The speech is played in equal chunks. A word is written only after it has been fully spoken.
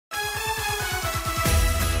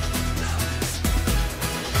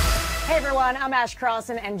everyone, I'm Ash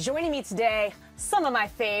Carlson, and joining me today, some of my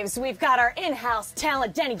faves. We've got our in-house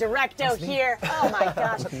talent, Denny Directo here. Oh my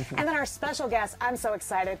gosh. And then our special guest, I'm so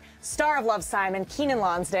excited, star of Love, Simon, Keiynan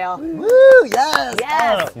Lonsdale. Woo, yes!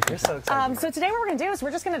 Yes! Oh, you're so excited. So today what we're going to do is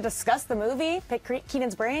we're just going to discuss the movie, pick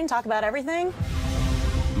Keynan's brain, talk about everything.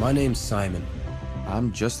 My name's Simon.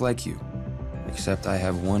 I'm just like you, except I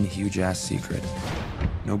have one huge-ass secret.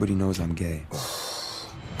 Nobody knows I'm gay.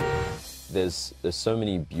 There's so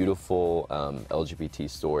many beautiful LGBT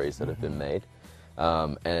stories that have been made,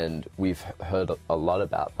 and we've heard a lot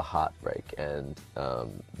about the heartbreak and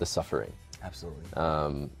the suffering.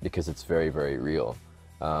 Absolutely. Because it's very, very real.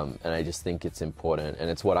 And I just think it's important, and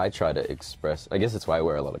it's what I try to express. I guess it's why I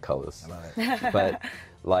wear a lot of colors. I love it. But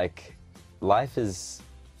like, life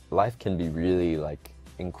can be really like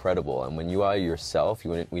incredible, and when you are yourself,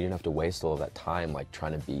 we didn't have to waste all of that time like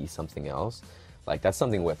trying to be something else. Like, that's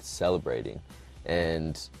something worth celebrating.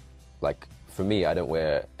 And like, for me, I don't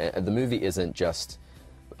wear, the movie isn't just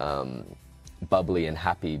bubbly and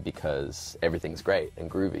happy because everything's great and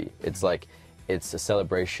groovy. It's like, it's a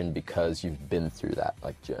celebration because you've been through that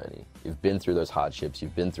like journey. You've been through those hardships,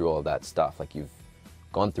 you've been through all of that stuff, like you've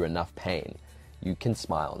gone through enough pain. You can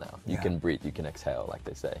smile now, you can breathe, you can exhale, like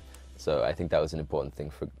they say. So I think that was an important thing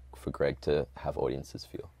for Greg to have audiences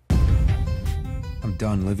feel. I'm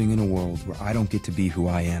done living in a world where I don't get to be who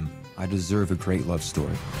I am. I deserve a great love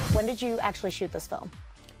story. When did you actually shoot this film?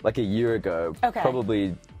 Like a year ago, Okay.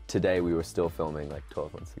 Probably today we were still filming like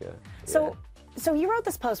 12 months ago. So you wrote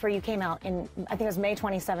this post where you came out in, I think it was May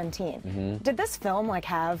 2017. Mm-hmm. Did this film like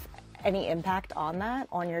have any impact on that,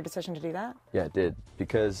 on your decision to do that? Yeah, it did,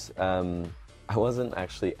 because I wasn't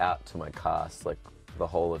actually out to my cast like the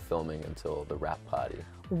whole of filming until the wrap party.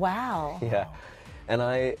 Wow. Yeah, and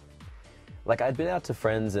I'd been out to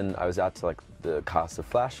friends and I was out to like the cast of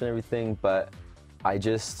Flash and everything, but I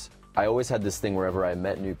always had this thing wherever I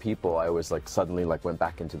met new people, I always like suddenly like went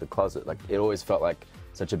back into the closet. Like, it always felt like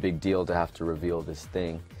such a big deal to have to reveal this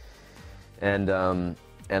thing. And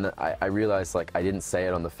I realized like I didn't say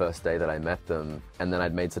it on the first day that I met them, and then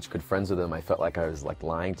I'd made such good friends with them, I felt like I was like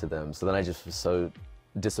lying to them. So then I just was so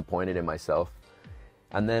disappointed in myself.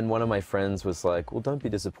 And then one of my friends was like, well, don't be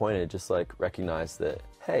disappointed, just like recognize that,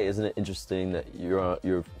 hey, isn't it interesting that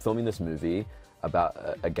you're filming this movie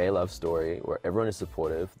about a gay love story where everyone is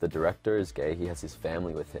supportive, the director is gay, he has his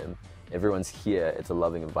family with him, everyone's here, it's a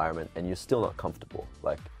loving environment, and you're still not comfortable.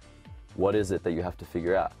 Like, what is it that you have to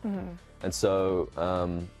figure out? Mm-hmm. And so,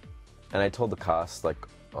 and I told the cast like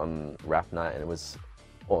on wrap night, and it was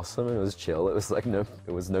awesome, and it was chill, it was like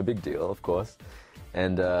it was no big deal, of course.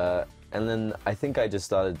 And then I think I just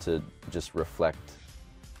started to just reflect,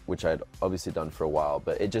 which I'd obviously done for a while,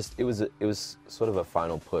 but it was sort of a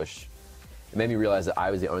final push. It made me realize that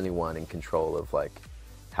I was the only one in control of like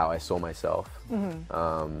how I saw myself,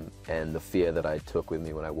 and the fear that I took with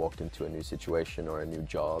me when I walked into a new situation or a new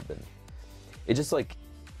job. And it just like,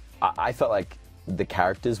 I felt like the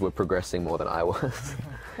characters were progressing more than I was.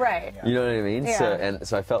 Right. You know what I mean? Yeah.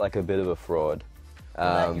 So I felt like a bit of a fraud.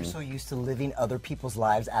 You're so used to living other people's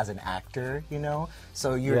lives as an actor, you know?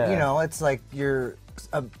 So you're, you know, it's like you're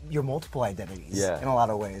multiple identities in a lot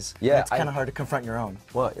of ways. Yeah. And it's kind of hard to confront your own.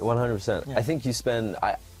 Well, 100%. Yeah. I think you spend,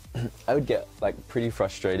 I would get like pretty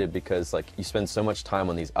frustrated because like you spend so much time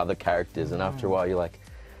on these other characters, and after a while you're like,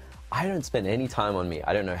 I don't spend any time on me.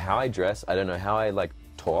 I don't know how I dress. I don't know how I like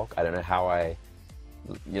talk. I don't know how I,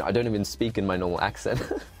 you know, I don't even speak in my normal accent,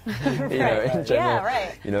 you know, in general,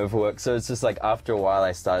 you know, for work. So it's just like, after a while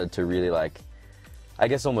I started to really like, I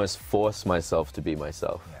guess almost force myself to be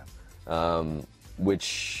myself,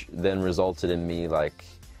 which then resulted in me like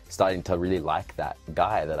starting to really like that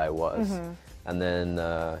guy that I was. And then,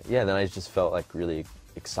 yeah, then I just felt like really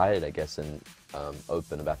excited, I guess, and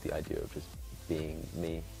open about the idea of just being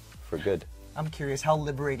me for good. I'm curious, how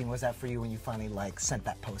liberating was that for you when you finally like sent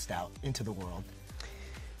that post out into the world?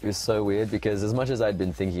 It was so weird because as much as I'd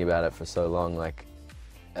been thinking about it for so long, like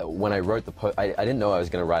when I wrote the post, I didn't know I was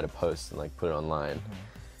going to write a post and like put it online.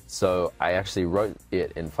 So I actually wrote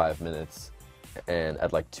it in 5 minutes, and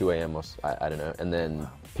at like 2 a.m. or I don't know, and then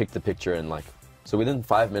picked the picture, and like, so within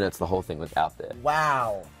 5 minutes the whole thing was out there.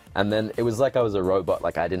 Wow. And then it was like I was a robot,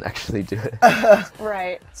 like I didn't actually do it.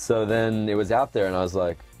 Right. So then it was out there, and I was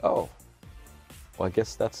like, oh, well, I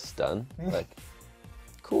guess that's done. Like,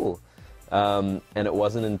 cool. And it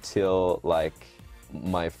wasn't until like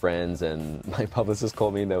my friends and my publicist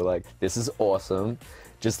called me and they were like, this is awesome.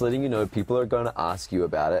 Just letting you know, people are going to ask you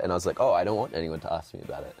about it. And I was like, oh, I don't want anyone to ask me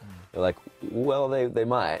about it. They're like, well, they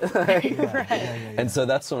might. And so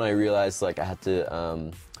that's when I realized like I had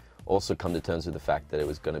to also come to terms with the fact that it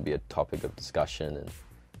was going to be a topic of discussion, and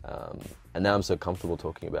And now I'm so comfortable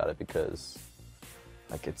talking about it because,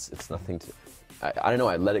 like, it's nothing to. I don't know.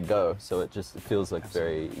 I let it go, so it feels like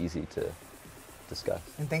very easy to discuss.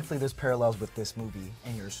 And thankfully, there's parallels with this movie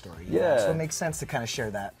and your story. Yeah. So it makes sense to kind of share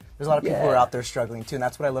that. There's a lot of people who are out there struggling too, and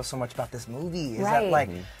that's what I love so much about this movie. Is that like.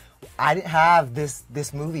 I didn't have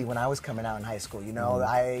this movie when I was coming out in high school, you know.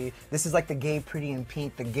 This is like the gay Pretty in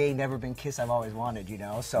Pink, the gay never been kissed I've always wanted, you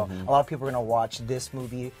know. So a lot of people are gonna watch this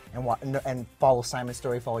movie and follow Simon's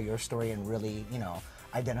story, follow your story, and really, you know,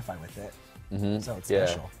 identify with it. So it's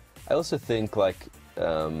special. I also think like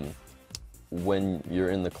when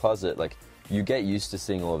you're in the closet, like you get used to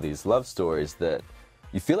seeing all of these love stories that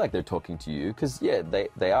you feel like they're talking to you because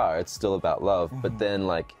they are. It's still about love, but then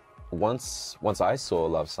like. Once I saw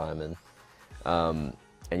Love, Simon, and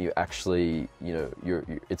you actually, you know,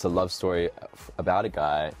 it's a love story about a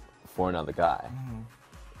guy for another guy,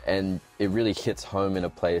 and it really hits home in a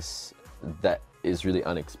place that is really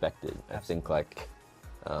unexpected. I think like,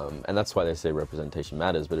 and that's why they say representation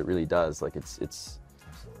matters, but it really does. Like it's,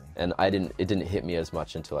 and it didn't hit me as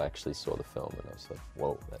much until I actually saw the film, and I was like,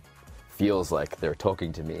 whoa. That feels like they're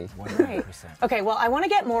talking to me. 100%. Okay, well, I want to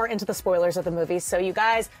get more into the spoilers of the movie, so you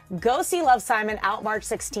guys go see Love, Simon out March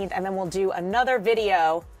 16th, and then we'll do another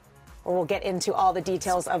video where we'll get into all the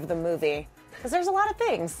details of the movie, because there's a lot of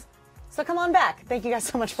things. So come on back. Thank you guys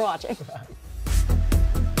so much for watching.